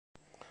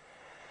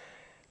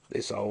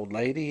This old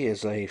lady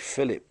is a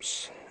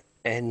Philips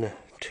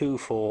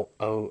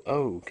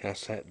N2400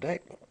 cassette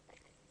deck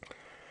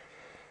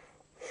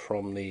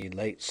from the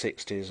late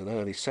 60s and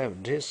early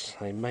 70s.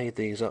 They made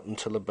these up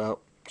until about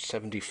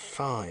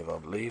 75, I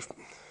believe.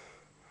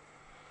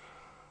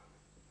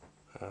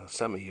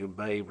 Some of you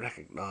may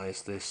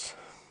recognise this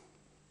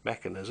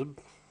mechanism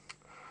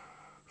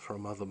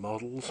from other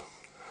models,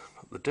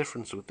 but the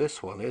difference with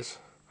this one is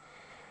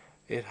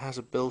it has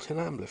a built-in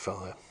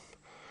amplifier,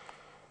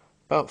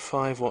 about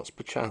 5 watts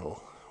per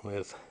channel,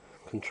 with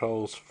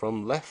controls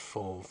from left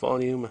for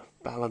volume,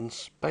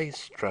 balance,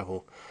 bass,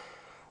 treble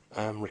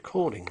and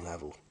recording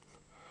level.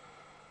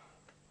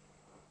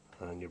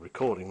 And your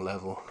recording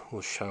level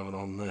was shown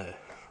on there.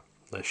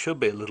 There should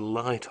be a little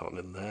light on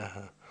in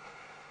there,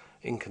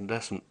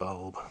 incandescent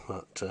bulb,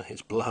 but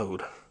it's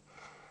blowed.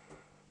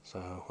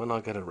 So when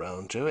I get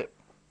around to it,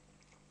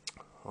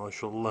 I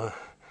shall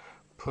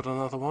put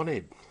another one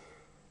in.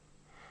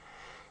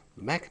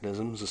 The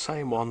mechanism's the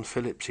same one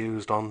Philips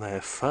used on their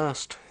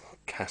first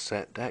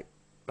cassette deck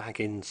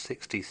back in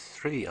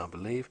 '63, I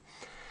believe,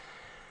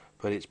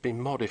 but it's been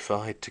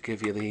modified to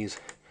give you these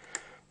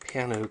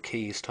piano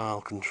key style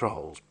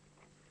controls.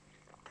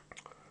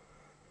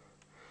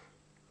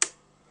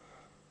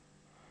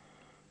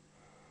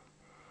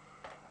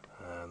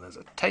 And there's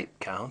a tape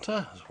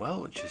counter as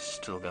well, which is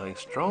still going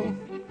strong.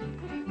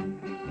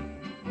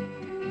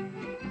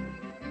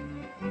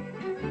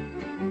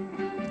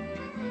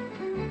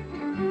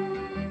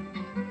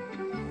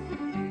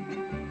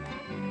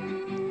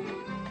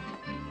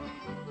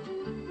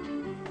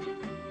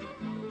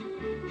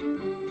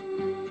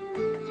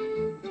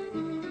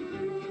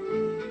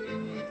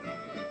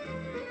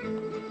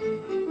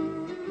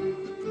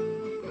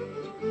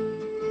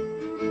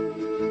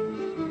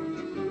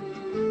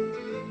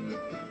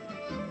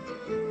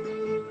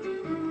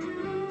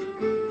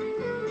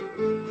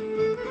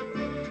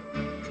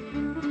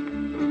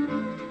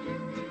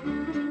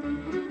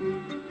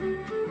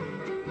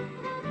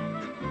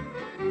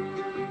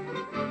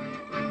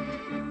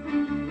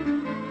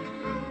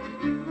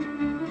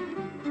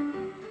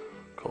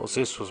 Of course,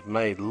 this was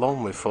made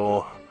long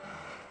before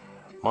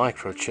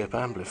microchip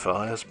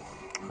amplifiers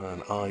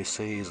and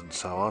ICs and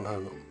so on,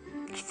 and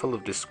it's full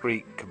of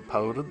discrete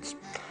components.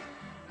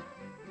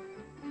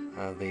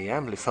 The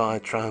amplifier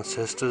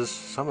transistors,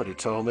 somebody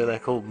told me they're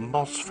called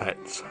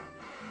MOSFETs.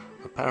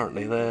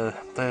 Apparently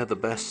they're the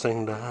best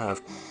thing to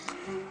have,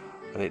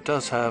 and it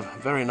does have a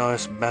very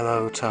nice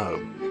mellow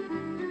tone.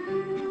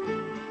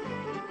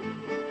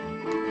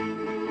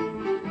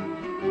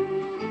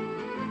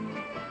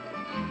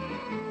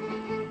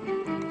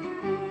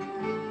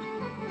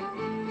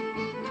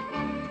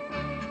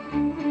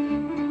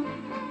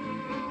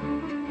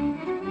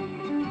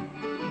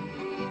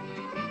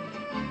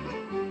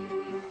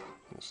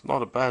 It's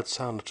not a bad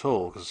sound at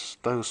all, because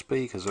those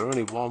speakers are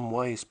only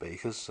one-way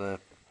speakers. They're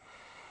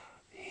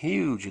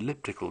huge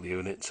elliptical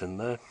units in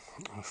there,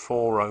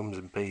 4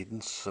 ohms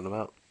impedance and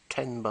about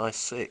 10 by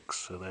 6,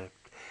 so they're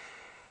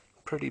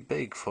pretty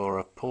big for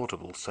a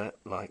portable set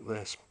like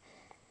this.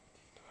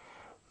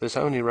 This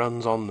only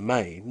runs on the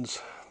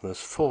mains.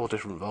 There's 4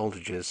 different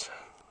voltages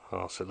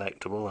are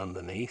selectable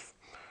underneath,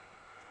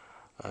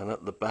 and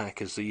at the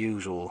back is the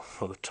usual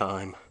for the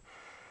time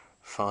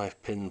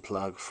 5-pin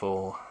plug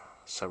for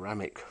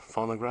ceramic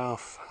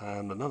phonograph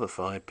and another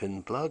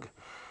 5-pin plug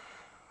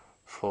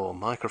for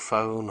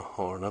microphone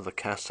or another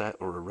cassette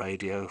or a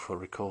radio for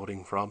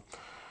recording from,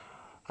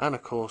 and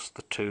of course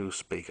the 2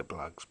 speaker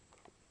plugs.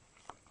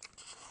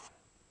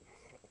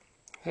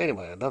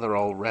 Anyway, another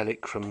old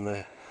relic from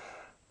the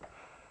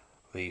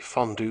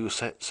fondue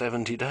set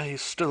 70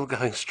 days, still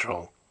going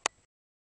strong.